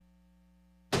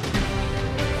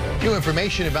New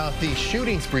information about the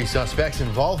shooting spree suspect's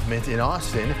involvement in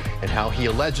Austin and how he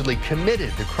allegedly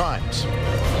committed the crimes.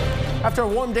 After a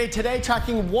warm day today,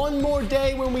 tracking one more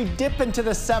day when we dip into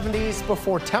the 70s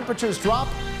before temperatures drop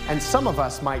and some of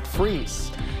us might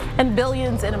freeze. And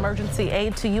billions in emergency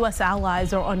aid to U.S.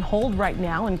 allies are on hold right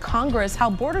now in Congress,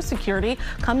 how border security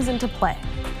comes into play.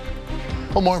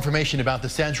 Well, more information about the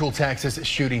Central Texas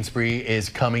shooting spree is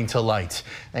coming to light.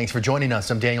 Thanks for joining us.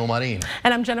 I'm Daniel Marin.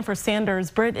 And I'm Jennifer Sanders.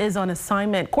 Britt is on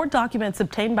assignment. Court documents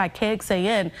obtained by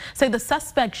KXAN say the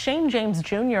suspect, Shane James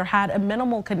Jr., had a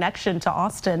minimal connection to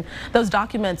Austin. Those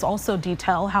documents also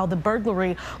detail how the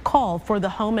burglary call for the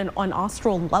home on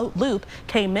Austral Loop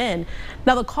came in.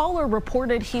 Now, the caller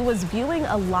reported he was viewing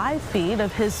a live feed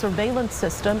of his surveillance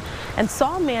system and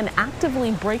saw a man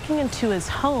actively breaking into his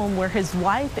home where his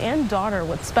wife and daughter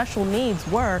with special needs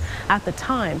were at the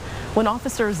time. When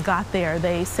officers got there,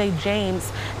 they say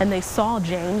they saw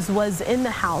James was in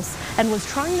the house and was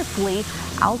trying to flee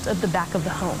out of the back of the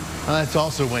home. That's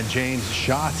also when James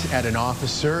shot at an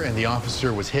officer and the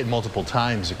officer was hit multiple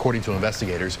times, according to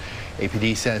investigators.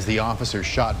 APD says the officer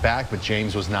shot back, but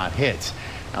James was not hit.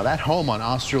 Now, that home on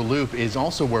Austral Loop is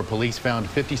also where police found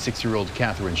 56-year-old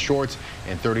Catherine Short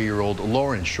and 30-year-old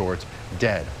Lauren Short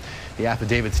dead. The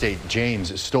affidavit states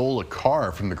James stole a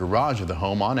car from the garage of the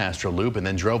home on Austral Loop and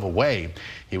then drove away.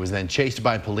 He was then chased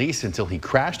by police until he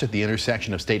crashed at the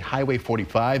intersection of State Highway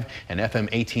 45 and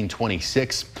FM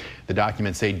 1826. The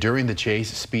documents say during the chase,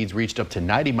 speeds reached up to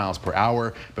 90 miles per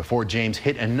hour before James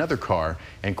hit another car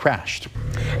and crashed.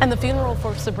 And the funeral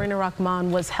for Sabrina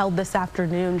Rahman was held this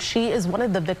afternoon. She is one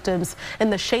of the victims in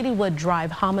the Shadywood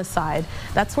Drive homicide.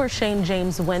 That's where Shane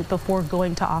James went before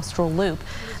going to Austral Loop.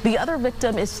 The other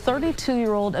victim is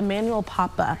 32-year-old Emmanuel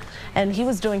Papa, and he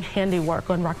was doing handiwork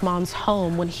on Rahman's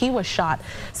home when he was shot.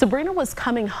 Sabrina was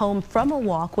coming home from a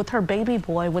walk with her baby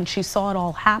boy when she saw it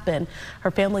all happen. Her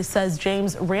family says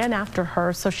James ran after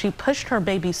her, so she pushed her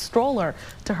baby stroller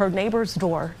to her neighbor's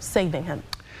door, saving him.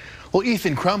 Well,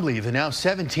 Ethan Crumbley, the now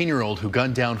 17-year-old who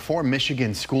gunned down 4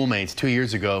 Michigan schoolmates 2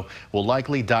 years ago, will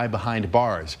likely die behind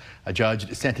bars. A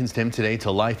judge sentenced him today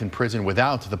to life in prison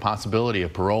without the possibility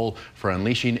of parole for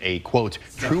unleashing a, quote,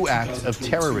 true act of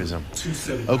terrorism.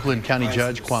 Oakland County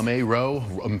Judge Kwame Rowe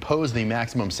imposed the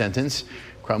maximum sentence.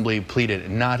 Crumbley pleaded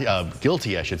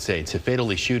guilty, to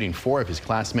fatally shooting 4 of his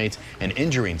classmates and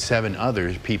injuring 7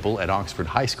 other people at Oxford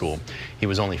High School. He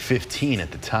was only 15 at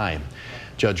the time.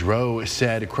 Judge Rowe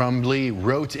said Crumbley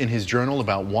wrote in his journal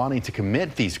about wanting to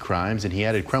commit these crimes, and he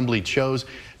added Crumbley chose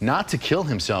not to kill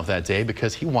himself that day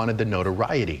because he wanted the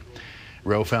notoriety.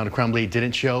 Rowe found Crumbley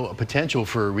didn't show a potential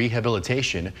for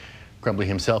rehabilitation. Crumbley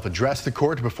himself addressed the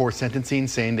court before sentencing,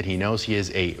 saying that he knows he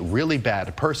is a really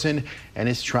bad person and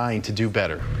is trying to do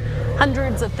better.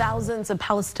 Hundreds of thousands of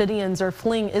Palestinians are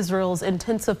fleeing Israel's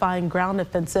intensifying ground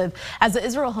offensive as the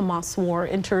Israel-Hamas war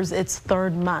enters its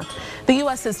 3rd month. The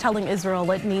U.S. is telling Israel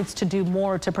it needs to do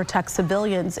more to protect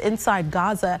civilians inside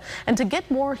Gaza and to get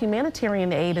more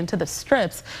humanitarian aid into the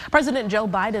strips. President Joe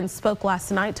Biden spoke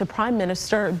last night to Prime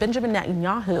Minister Benjamin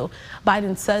Netanyahu.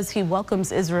 Biden says he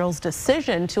welcomes Israel's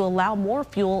decision to allow more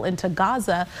fuel into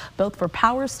Gaza, both for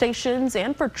power stations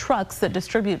and for trucks that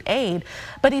distribute aid.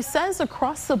 But he says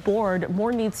across the board,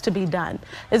 more needs to be done.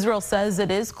 Israel says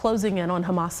it is closing in on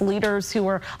Hamas leaders who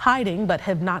are hiding but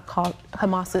have not caught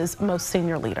Hamas's most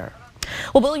senior leader.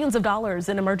 Well, billions of dollars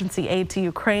in emergency aid to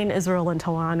Ukraine, Israel, and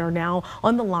Tehran are now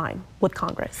on the line with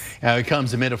Congress. It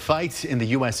comes amid a fight in the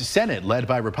U.S. Senate led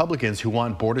by Republicans who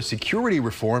want border security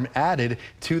reform added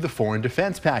to the foreign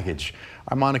defense package.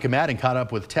 Our Monica Madden caught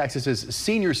up with Texas's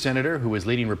senior senator who is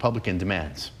leading Republican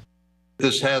demands.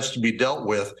 This has to be dealt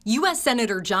with. U.S.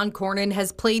 Senator John Cornyn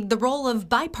has played the role of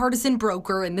bipartisan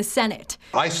broker in the Senate.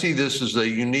 I see this as a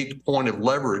unique point of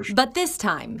leverage. But this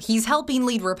time, he's helping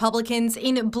lead Republicans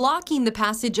in blocking the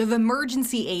passage of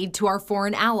emergency aid to our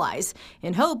foreign allies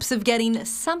in hopes of getting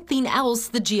something else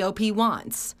the GOP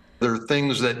wants. There are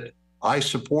things that I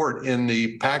support in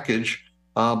the package,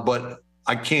 but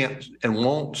I can't and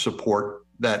won't support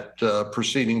that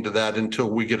proceeding to that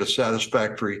until we get a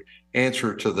satisfactory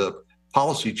answer to the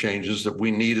policy changes that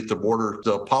we need at the border,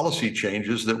 the policy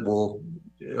changes that will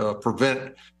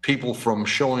prevent people from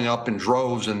showing up in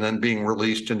droves and then being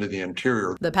released into the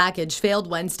interior. The package failed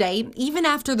Wednesday, even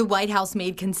after the White House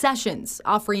made concessions,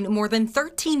 offering more than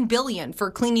 $13 billion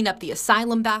for cleaning up the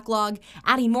asylum backlog,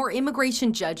 adding more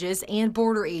immigration judges and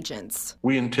border agents.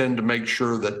 We intend to make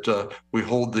sure that we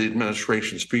hold the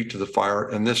administration's feet to the fire,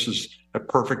 and this is a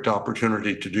perfect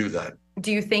opportunity to do that.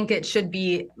 Do you think it should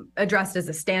be addressed as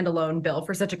a standalone bill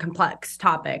for such a complex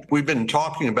topic? We've been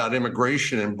talking about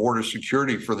immigration and border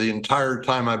security for the entire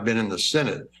time I've been in the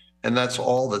Senate. And that's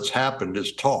all that's happened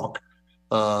is talk,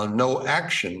 no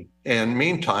action. And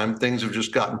meantime, things have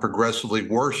just gotten progressively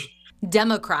worse.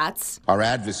 Democrats, our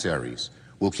adversaries,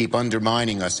 will keep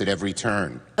undermining us at every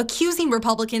turn, accusing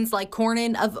Republicans like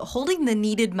Cornyn of holding the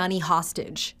needed money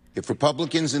hostage. If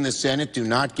Republicans in the Senate do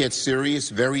not get serious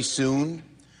very soon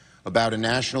about a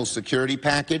national security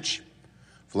package,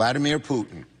 Vladimir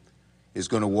Putin is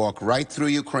going to walk right through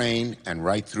Ukraine and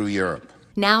right through Europe.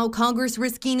 Now Congress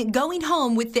risking going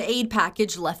home with the aid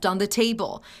package left on the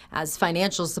table as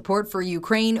financial support for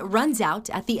Ukraine runs out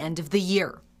at the end of the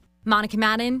year. Monica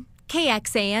Madden,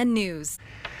 KXAN News.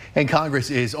 And Congress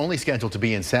is only scheduled to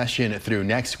be in session through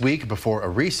next week before a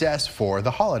recess for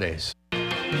the holidays.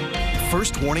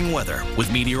 First warning weather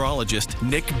with meteorologist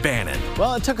Nick Bannon.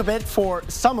 Well, it took a bit for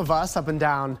some of us up and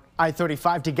down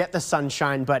I-35 to get the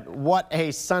sunshine, but what a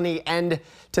sunny end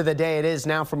to the day it is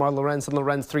now from our Lorenz and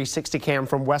Lorenz 360 cam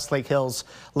from Westlake Hills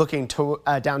looking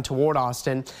down toward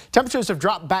Austin. Temperatures have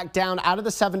dropped back down out of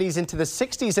the 70s into the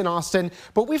 60s in Austin,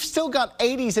 but we've still got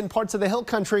 80s in parts of the hill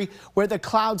country where the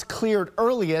clouds cleared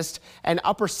earliest, and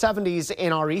upper 70s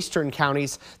in our eastern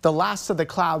counties. The last of the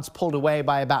clouds pulled away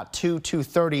by about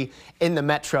 2:30 in the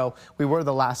metro. We were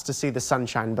the last to see the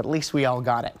sunshine, but at least we all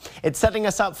got it. It's setting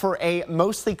us up for a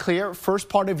mostly clear first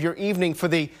part of your evening for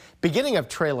the beginning of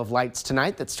Trail of Lights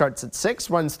tonight that starts at 6,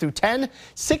 runs through 10,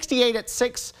 68 at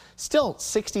 6, still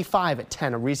 65 at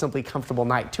 10. A reasonably comfortable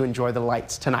night to enjoy the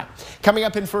lights tonight. Coming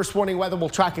up in first warning weather, we'll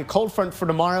track a cold front for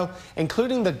tomorrow,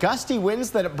 including the gusty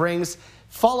winds that it brings,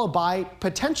 followed by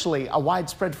potentially a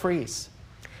widespread freeze.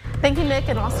 Thank you, Nick.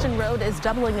 And Austin Road is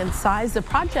doubling in size. The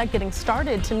project getting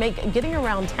started to make getting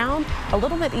around town a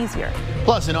little bit easier.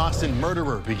 Plus, an Austin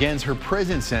murderer begins her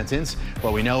prison sentence.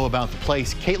 What we know about the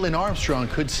place KXAN Armstrong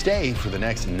could stay for the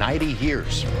next 90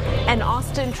 years. An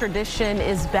Austin tradition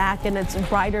is back, and it's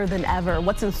brighter than ever.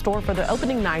 What's in store for the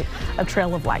opening night of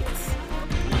Trail of Lights?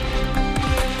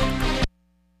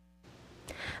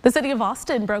 The city of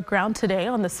Austin broke ground today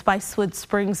on the Spicewood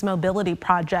Springs Mobility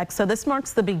Project. So this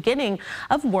marks the beginning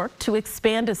of work to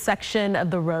expand a section of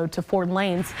the road to 4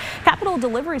 lanes. Capital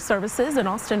Delivery Services and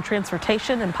Austin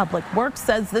Transportation and Public Works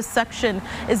says this section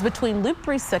is between Loop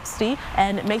 360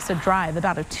 and Mesa Drive,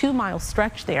 about a 2-mile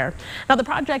stretch there. Now the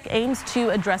project aims to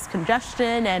address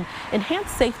congestion and enhance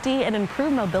safety and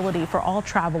improve mobility for all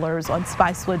travelers on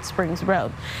Spicewood Springs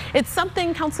Road. It's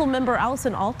something Councilmember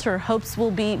Allison Alter hopes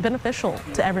will be beneficial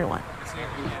to everyone.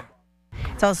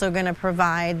 It's also going to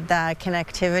provide the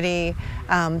connectivity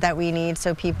that we need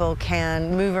so people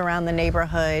can move around the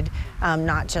neighborhood,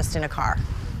 not just in a car.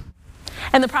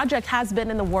 And the project has been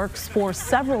in the works for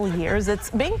several years. It's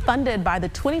being funded by the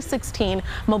 2016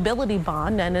 Mobility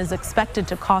Bond and is expected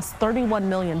to cost $31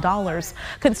 million.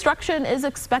 Construction is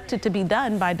expected to be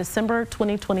done by December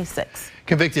 2026.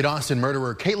 Convicted Austin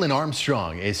murderer KXAN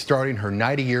Armstrong is starting her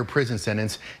 90-year prison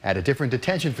sentence at a different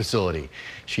detention facility.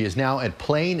 She is now at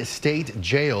Plain State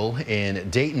Jail in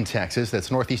Dayton, Texas.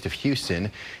 That's northeast of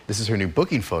Houston. This is her new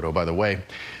booking photo, by the way.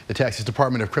 The Texas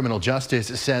Department of Criminal Justice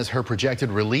says her projected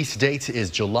release date is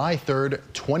July 3rd,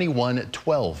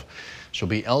 2112. She'll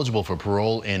be eligible for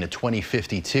parole in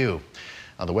 2052.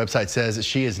 The website says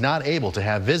she is not able to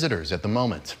have visitors at the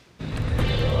moment.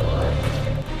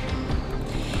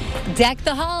 Deck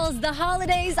the halls. The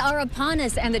holidays are upon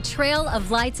us and the Trail of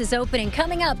Lights is opening.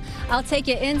 Coming up, I'll take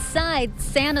you inside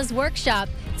Santa's workshop.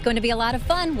 It's going to be a lot of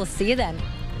fun. We'll see you then.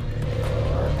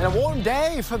 And a warm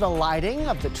day for the lighting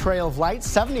of the Trail of Lights.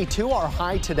 72 our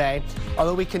high today,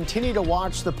 although we continue to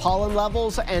watch the pollen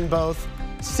levels and both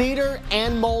cedar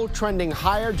and mold trending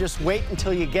higher. Just wait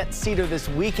until you get cedar this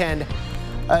weekend.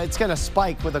 It's going to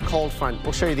spike with a cold front.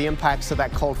 We'll show you the impacts of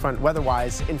that cold front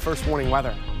weather-wise in first warning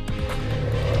weather.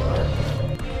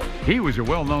 He was a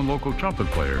well-known local trumpet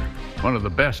player, one of the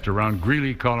best around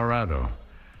Greeley, Colorado.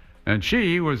 And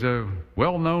she was a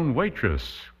well-known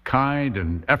waitress, kind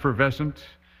and effervescent,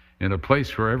 in a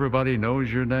place where everybody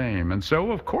knows your name. And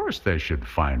so, of course, they should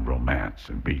find romance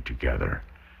and be together.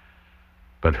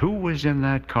 But who was in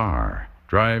that car,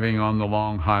 driving on the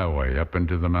long highway up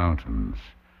into the mountains?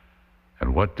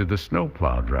 And what did the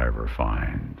snowplow driver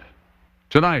find?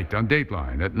 Tonight on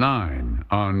Dateline at 9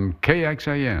 on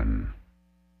KXAN.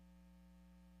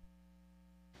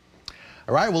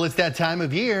 All right, well, it's that time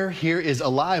of year. Here is a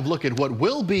live look at what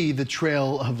will be the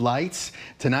Trail of Lights.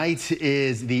 Tonight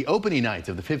is the opening night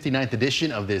of the 59th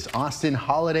edition of this Austin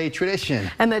holiday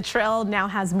tradition. And the trail now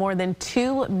has more than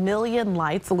 2 million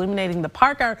lights illuminating the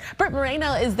park. Our Britt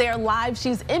Moreno is there live.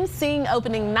 She's emceeing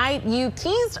opening night. You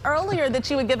teased earlier that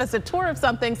you would give us a tour of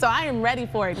something, so I am ready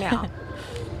for it now.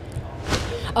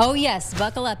 Oh yes,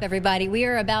 buckle up everybody. We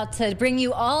are about to bring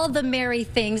you all the merry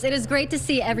things. It is great to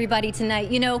see everybody tonight.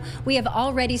 You know, we have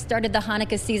already started the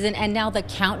Hanukkah season and now the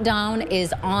countdown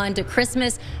is on to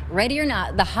Christmas. Ready or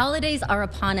not, the holidays are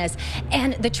upon us,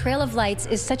 and the Trail of Lights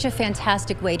is such a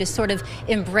fantastic way to sort of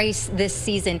embrace this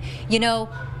season. You know,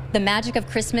 the magic of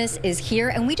Christmas is here,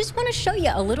 and we just want to show you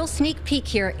a little sneak peek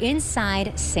here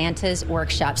inside Santa's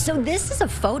workshop. So this is a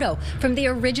photo from the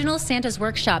original Santa's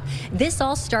workshop. This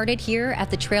all started here at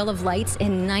the Trail of Lights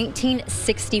in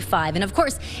 1965. And of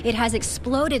course, it has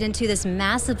exploded into this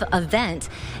massive event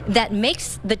that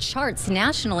makes the charts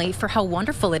nationally for how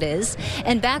wonderful it is.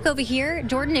 And back over here,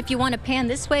 Jordan, if you want to pan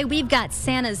this way, we've got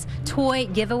Santa's toy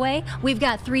giveaway. We've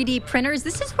got 3D printers.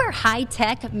 This is where high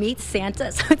tech meets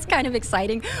Santa, so it's kind of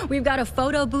exciting. We've got a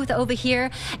photo booth over here,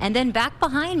 and then back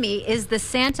behind me is the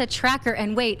Santa tracker.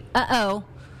 And wait, uh-oh,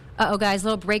 guys,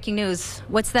 little breaking news.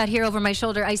 What's that here over my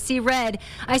shoulder? I see red.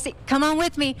 I see, come on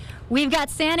with me. We've got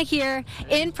Santa here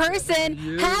in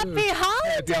person. Happy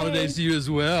holidays. Happy holidays to you as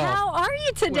well. How are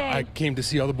you today? Well, I came to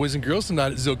see all the boys and girls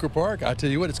tonight at Zilker Park. I tell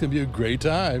you what, it's going to be a great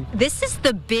time. This is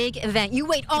the big event. You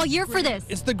wait all year for this.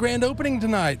 It's the grand opening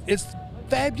tonight. It's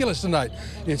fabulous tonight.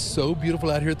 It's so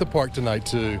beautiful out here at the park tonight,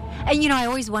 too. And you know, I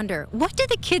always wonder, what do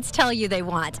the kids tell you they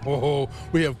want? Oh,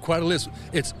 we have quite a list.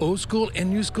 It's old school and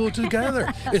new school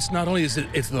together. It's not only it's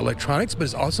the electronics, but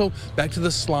it's also back to the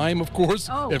slime, of course.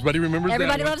 Oh, everybody remembers that.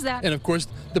 Everybody loves that. And of course,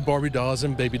 the Barbie dolls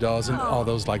and baby dolls and all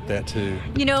those like that, too.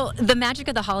 You know, the magic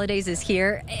of the holidays is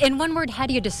here. In one word, how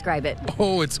do you describe it?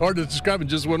 Oh, it's hard to describe in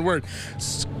just one word.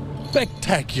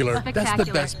 Spectacular. That's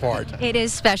the best part. It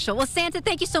is special. Well, Santa,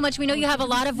 thank you so much. We know you have a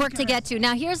lot of work to get to.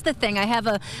 Now, here's the thing. I have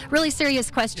a really serious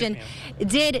question.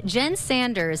 Did Jen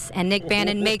Sanders and Nick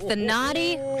Bannon make the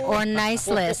naughty or nice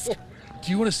list?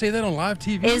 Do you want to say that on live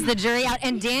TV? Is the jury out?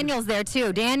 And Daniel's there,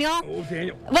 too. Daniel? Oh,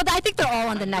 Daniel. Well, I think they're all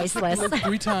on the nice list.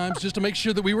 3 times just to make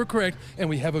sure that we were correct, and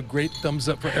we have a great thumbs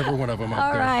up for every one of them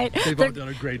out there. All right. They've all done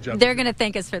a great job. They're going to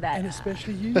thank us for that. And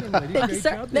especially you, young lady. Great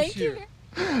job this year.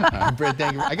 Brett,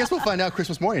 thank you. I guess we'll find out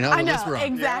Christmas morning. I know,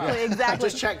 exactly.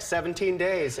 Just check 17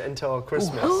 days until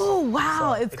Christmas. Oh,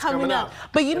 wow, so it's coming up.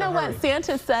 But you know what?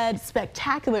 Santa said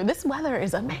spectacular. This weather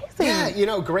is amazing. Yeah, you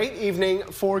know, great evening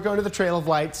for going to the Trail of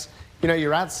Lights. You know,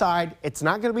 you're outside. It's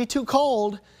not going to be too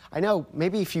cold. I know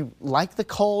maybe if you like the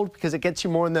cold because it gets you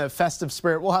more in the festive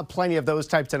spirit, we'll have plenty of those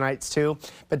types of nights too.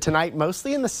 But tonight,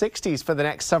 mostly in the 60s for the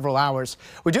next several hours.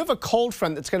 We do have a cold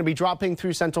front that's going to be dropping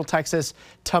through central Texas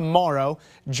tomorrow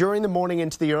during the morning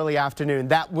into the early afternoon.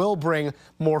 That will bring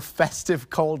more festive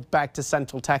cold back to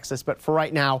central Texas. But for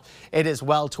right now, it is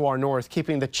well to our north,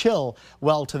 keeping the chill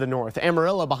well to the north.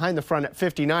 Amarillo behind the front at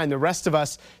 59. The rest of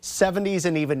us 70s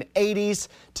and even 80s.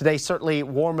 Today certainly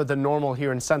warmer than normal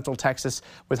here in central Texas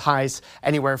with highs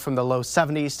anywhere from the low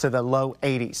 70s to the low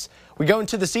 80s. We go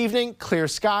into this evening, clear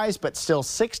skies, but still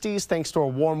 60s thanks to a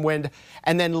warm wind.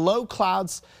 And then low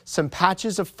clouds, some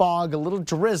patches of fog, a little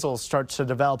drizzle starts to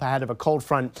develop ahead of a cold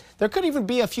front. There could even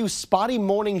be a few spotty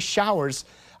morning showers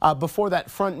before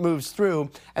that front moves through.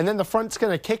 And then the front's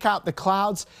going to kick out the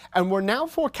clouds. And we're now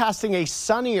forecasting a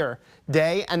sunnier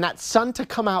day and that sun to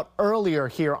come out earlier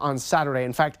here on Saturday.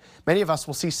 In fact, many of us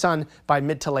will see sun by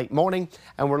mid to late morning,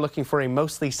 and we're looking for a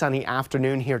mostly sunny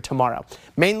afternoon here tomorrow.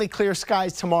 Mainly clear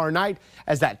skies tomorrow night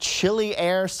as that chilly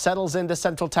air settles into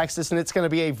central Texas, and it's going to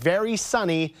be a very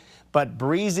sunny but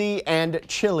breezy and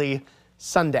chilly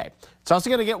Sunday. It's also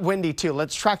going to get windy too.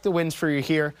 Let's track the winds for you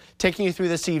here, taking you through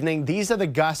this evening. These are the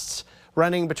gusts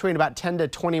running between about 10 to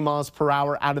 20 miles per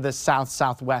hour out of the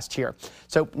south-southwest here.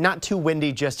 So not too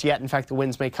windy just yet. In fact, the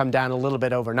winds may come down a little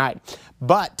bit overnight.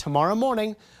 But tomorrow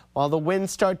morning, while the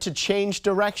winds start to change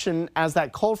direction as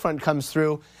that cold front comes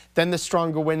through, then the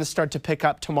stronger winds start to pick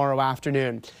up tomorrow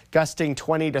afternoon, gusting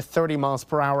 20 to 30 miles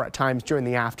per hour at times during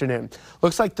the afternoon.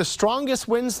 Looks like the strongest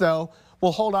winds, though,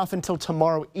 will hold off until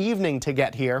tomorrow evening to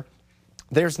get here.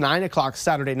 There's 9 o'clock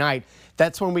Saturday night.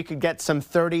 That's when we could get some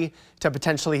 30 to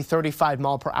potentially 35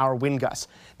 mile per hour wind gusts.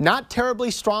 Not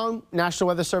terribly strong. National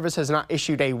Weather Service has not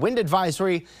issued a wind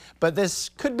advisory, but this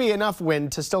could be enough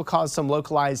wind to still cause some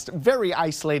localized, very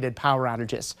isolated power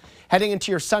outages. Heading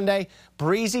into your Sunday,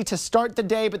 breezy to start the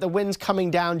day, but the winds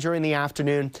coming down during the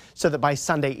afternoon so that by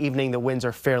Sunday evening, the winds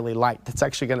are fairly light. That's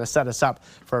actually going to set us up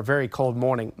for a very cold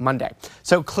morning Monday.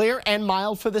 So clear and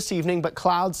mild for this evening, but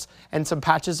clouds and some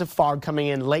patches of fog coming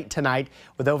in late tonight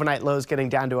with overnight lows getting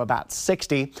down to about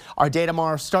 60. Our day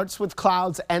tomorrow starts with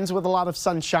clouds, ends with a lot of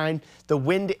sunshine. The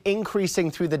wind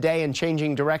increasing through the day and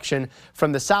changing direction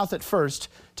from the south at first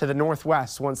to the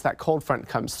northwest once that cold front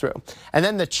comes through. And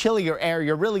then the chillier air,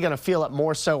 you're really going to feel it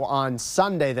more so on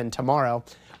Sunday than tomorrow.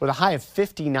 with a high of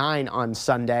 59 on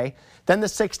Sunday. Then the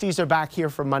 60s are back here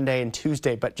for Monday and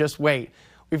Tuesday, but just wait.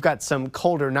 We've got some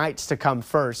colder nights to come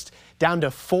first. Down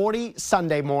to 40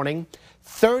 Sunday morning,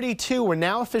 32. We're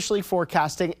now officially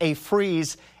forecasting a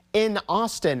freeze in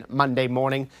Austin Monday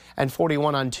morning and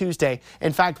 41 on Tuesday.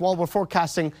 In fact, while we're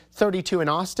forecasting 32 in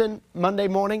Austin Monday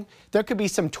morning, there could be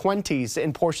some 20s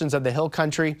in portions of the hill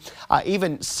country.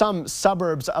 Even some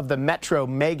suburbs of the metro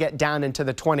may get down into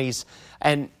the 20s.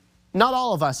 And not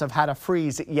all of us have had a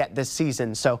freeze yet this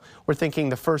season, so we're thinking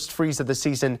the first freeze of the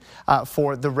season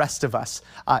for the rest of us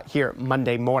here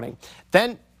Monday morning.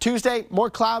 Then Tuesday, more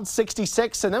clouds,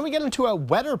 66, and then we get into a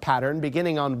wetter pattern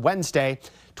beginning on Wednesday.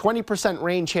 20%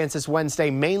 rain chances Wednesday,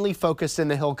 mainly focused in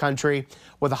the hill country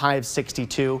with a high of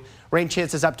 62. Rain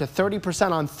chances up to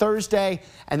 30% on Thursday,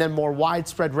 and then more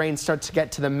widespread rain starts to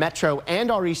get to the metro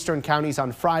and our eastern counties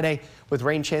on Friday, with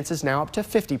rain chances now up to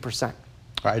 50%.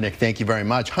 All right, Nick, thank you very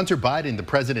much. Hunter Biden, the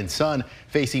president's son,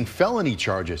 facing felony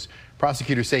charges.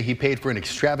 Prosecutors say he paid for an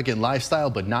extravagant lifestyle,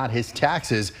 but not his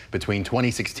taxes between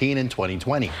 2016 and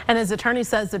 2020. And his attorney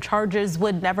says the charges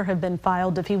would never have been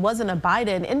filed if he wasn't a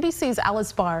Biden. NBC's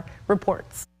Alice Barr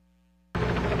reports.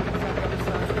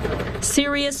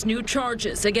 Serious new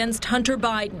charges against Hunter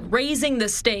Biden, raising the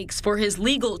stakes for his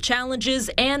legal challenges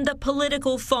and the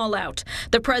political fallout.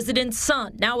 The president's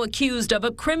son now accused of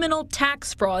a criminal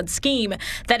tax fraud scheme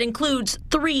that includes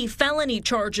 3 felony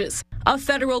charges. A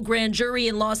federal grand jury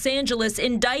in Los Angeles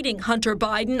indicting Hunter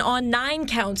Biden on 9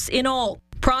 counts in all.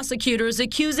 Prosecutors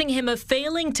accusing him of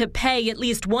failing to pay at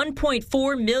least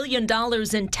 $1.4 million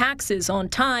in taxes on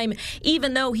time,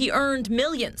 even though he earned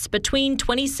millions between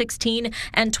 2016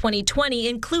 and 2020,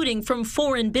 including from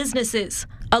foreign businesses.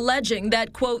 Alleging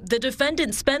that, quote, the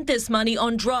defendant spent this money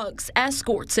on drugs,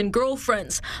 escorts and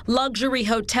girlfriends, luxury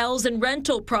hotels and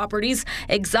rental properties,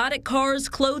 exotic cars,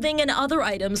 clothing, and other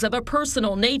items of a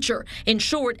personal nature. In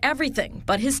short, everything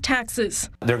but his taxes.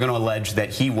 They're going to allege that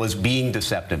he was being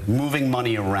deceptive, moving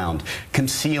money around,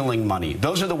 concealing money.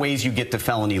 Those are the ways you get to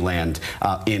felony land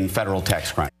in federal tax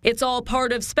crime. It's all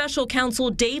part of special counsel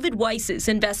David Weiss's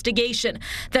investigation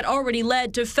that already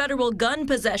led to federal gun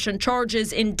possession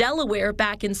charges in Delaware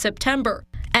back in September.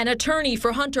 An attorney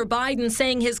for Hunter Biden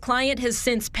saying his client has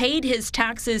since paid his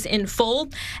taxes in full,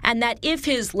 and that if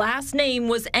his last name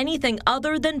was anything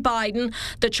other than Biden,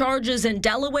 the charges in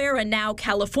Delaware and now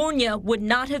California would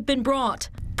not have been brought.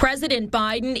 President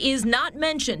Biden is not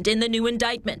mentioned in the new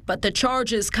indictment, but the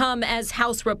charges come as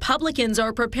House Republicans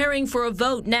are preparing for a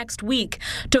vote next week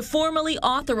to formally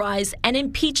authorize an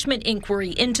impeachment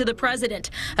inquiry into the president,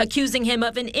 accusing him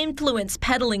of an influence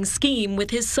peddling scheme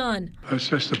with his son. It's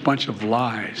just a bunch of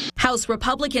lies. House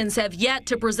Republicans have yet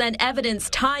to present evidence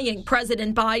tying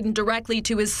President Biden directly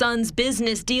to his son's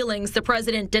business dealings. The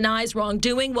president denies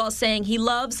wrongdoing while saying he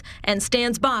loves and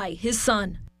stands by his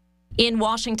son. In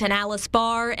Washington, Alice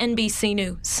Barr, NBC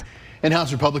News. And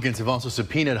House Republicans have also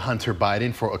subpoenaed Hunter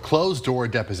Biden for a closed-door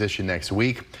deposition next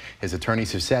week. His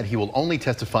attorneys have said he will only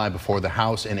testify before the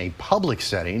House in a public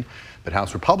setting. But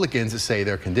House Republicans say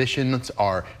their conditions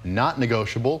are not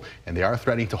negotiable, and they are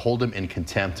threatening to hold him in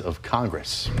contempt of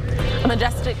Congress. A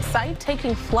majestic sight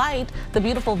taking flight. The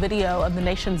beautiful video of the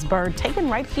nation's bird taken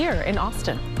right here in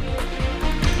Austin.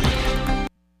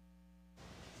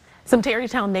 Some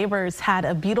Tarrytown neighbors had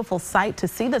a beautiful sight to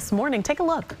see this morning. Take a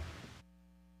look.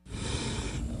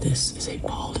 This is a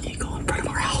bald eagle in front of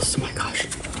our house. Oh my gosh.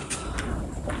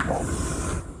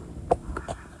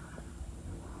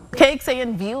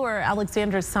 KXAN viewer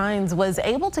Alexandra Sines was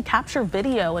able to capture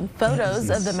video and photos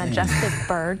of the majestic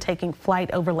bird taking flight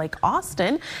over Lake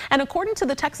Austin. And according to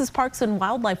the Texas Parks and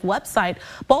Wildlife website,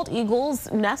 bald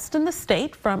eagles nest in the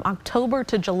state from October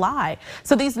to July.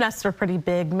 So these nests are pretty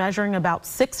big, measuring about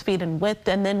 6 feet in width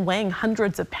and then weighing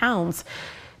hundreds of pounds.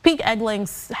 Peak egg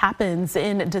length happens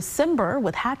in December,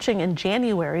 with hatching in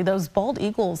January. Those bald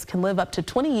eagles can live up to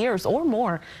 20 years or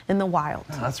more in the wild.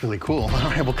 Oh, that's really cool. All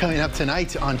right, well, coming up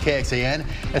tonight on KXAN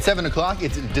at 7 o'clock,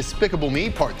 it's Despicable Me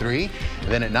Part 3.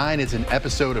 And then at 9, it's an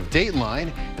episode of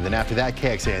Dateline. And then after that,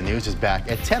 KXAN News is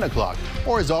back at 10 o'clock.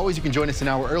 Or as always, you can join us an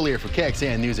hour earlier for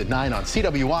KXAN News at 9 on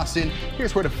CW Austin.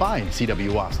 Here's where to find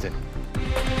CW Austin.